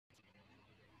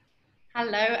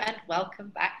Hello and welcome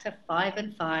back to 5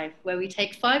 and 5, where we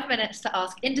take 5 minutes to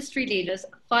ask industry leaders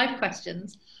 5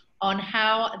 questions on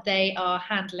how they are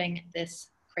handling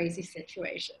this crazy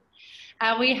situation.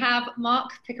 And we have Mark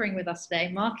Pickering with us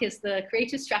today. Mark is the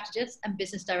creative strategist and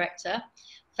business director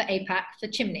for APAC for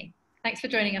Chimney. Thanks for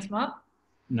joining us, Mark.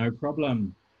 No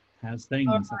problem. How's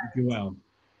things? I hope you're well.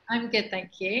 I'm good,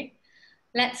 thank you.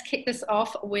 Let's kick this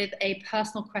off with a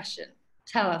personal question.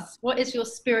 Tell us, what is your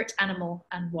spirit animal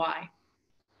and why?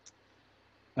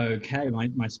 Okay,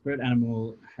 my spirit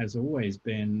animal has always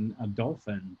been a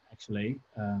dolphin, actually,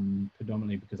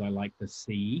 predominantly because I like the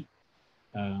sea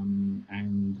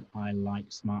and I like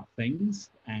smart things.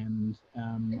 And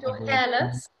You're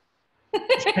hairless.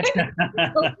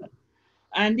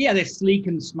 And yeah, they're sleek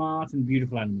and smart and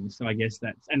beautiful animals. So I guess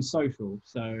and social.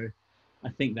 So I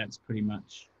think that's pretty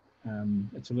much,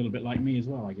 it's a little bit like me as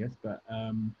well, I guess. But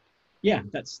yeah,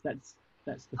 that's the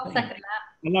I'll thing. second that.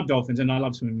 I love dolphins and I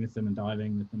love swimming with them and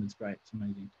diving with them. It's great. It's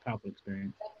amazing. It's a powerful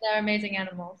experience. They're amazing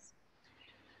animals.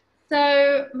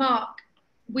 So, Mark,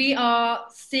 we are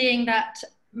seeing that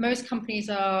most companies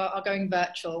are going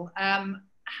virtual.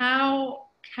 How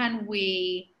can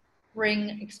we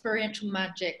bring experiential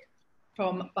magic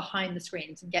from behind the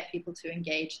screens and get people to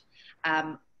engage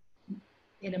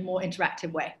in a more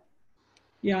interactive way?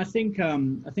 Yeah, I think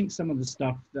some of the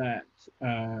stuff that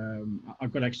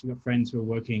I've actually got friends who are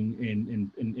working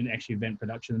in actually event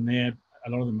production, and a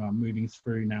lot of them are moving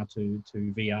through now to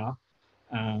VR.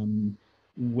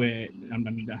 Where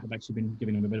I've actually been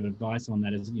giving them a bit of advice on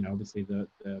that. Is obviously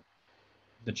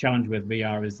the challenge with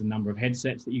VR is the number of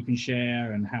headsets that you can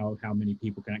share and how many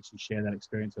people can actually share that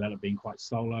experience without it being quite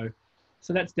solo.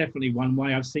 So that's definitely one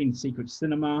way. I've seen Secret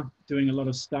Cinema doing a lot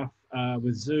of stuff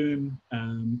with Zoom.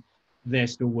 They're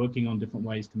still working on different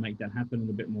ways to make that happen a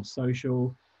little bit more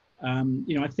social.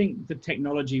 I think the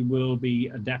technology will be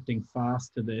adapting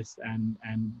fast to this and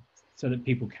so that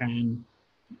people can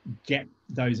get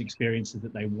those experiences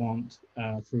that they want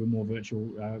through a more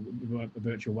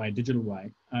virtual way, digital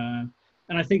way. And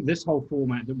I think this whole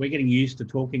format that we're getting used to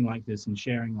talking like this and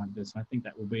sharing like this, I think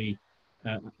that will be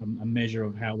a measure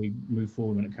of how we move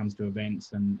forward when it comes to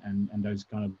events and those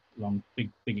kind of long, big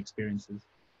experiences.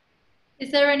 Is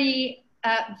there any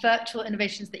virtual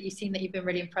innovations that you've seen that you've been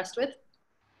really impressed with?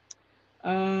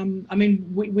 I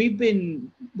mean, we've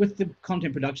been, with the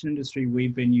content production industry,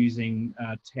 we've been using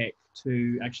tech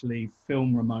to actually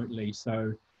film remotely.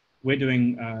 So we're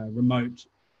doing remote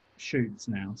shoots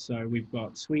now. So we've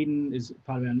got Sweden is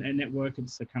part of our network.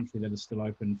 It's a country that is still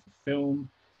open for film.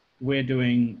 We're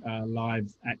doing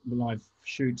live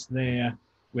shoots there,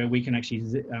 where we can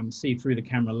actually see through the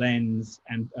camera lens,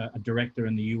 and a director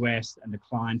in the US and a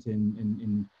client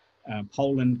in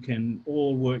Poland can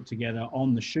all work together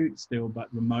on the shoot still, but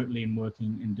remotely and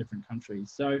working in different countries.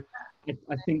 So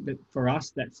I think that for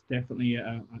us, that's definitely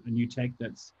a new tech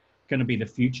that's going to be the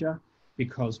future,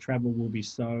 because travel will be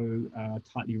so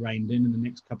tightly reined in the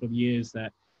next couple of years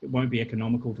that it won't be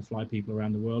economical to fly people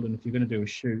around the world. And if you're going to do a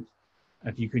shoot,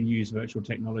 if you can use virtual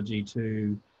technology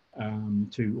to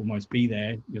almost be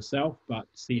there yourself, but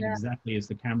see it exactly as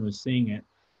the camera is seeing it,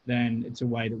 then it's a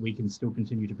way that we can still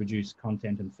continue to produce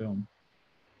content and film.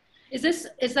 Is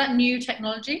that new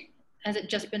technology? Has it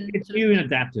just been? It's new and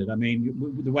adapted. I mean,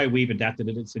 the way we've adapted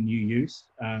it, it's a new use,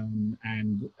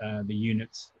 and the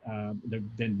units,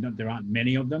 there aren't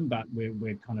many of them, but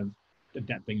we're kind of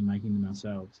adapting and making them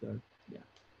ourselves. So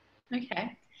yeah.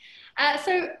 Okay.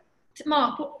 So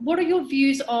Mark, what are your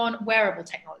views on wearable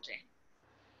technology?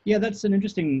 Yeah, that's an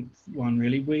interesting one,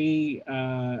 really.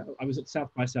 I was at South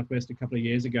by Southwest a couple of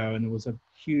years ago, and there was a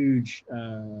huge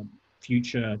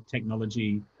future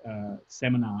technology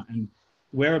seminar, and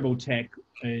wearable tech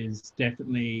is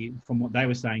definitely, from what they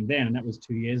were saying then, and that was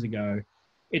 2 years ago,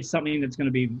 it's something that's going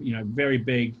to be, very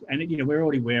big. And, we're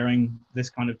already wearing this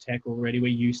kind of tech already. We're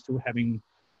used to having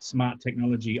smart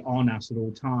technology on us at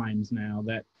all times now,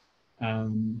 that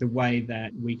the way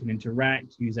that we can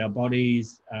interact, use our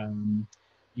bodies,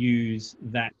 use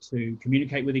that to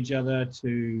communicate with each other,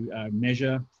 to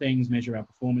measure things, measure our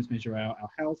performance, measure our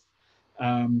health,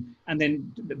 and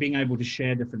then being able to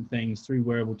share different things through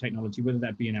wearable technology, whether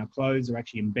that be in our clothes or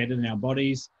actually embedded in our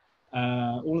bodies.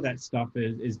 All of that stuff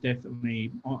is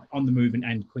definitely on the move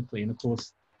and quickly. And of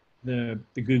course, the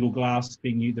Google Glass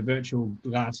the virtual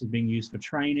glass is being used for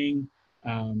training,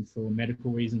 for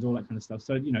medical reasons, all that kind of stuff.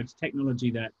 So, it's technology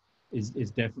that is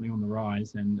definitely on the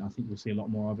rise, and I think we'll see a lot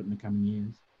more of it in the coming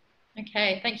years.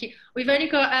 Okay, thank you. We've only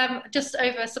got just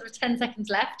over sort of 10 seconds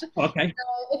left. Okay.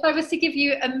 So if I was to give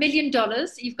you $1 million,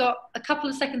 you've got a couple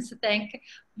of seconds to think.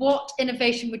 What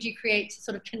innovation would you create to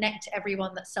sort of connect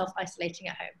everyone that's self-isolating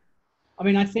at home? I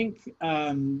mean, I think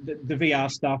the VR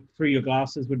stuff through your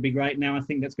glasses would be great. Now, I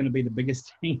think that's going to be the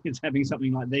biggest thing is having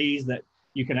something like these that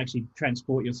you can actually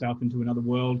transport yourself into another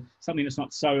world, something that's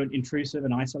not so intrusive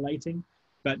and isolating.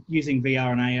 But using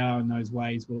VR and AR in those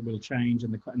ways will change,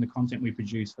 and the content we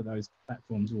produce for those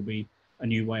platforms will be a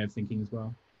new way of thinking as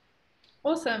well.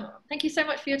 Awesome. Thank you so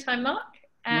much for your time, Mark.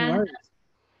 No And worries.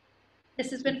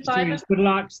 this has been 5. Good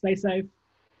luck. Stay safe.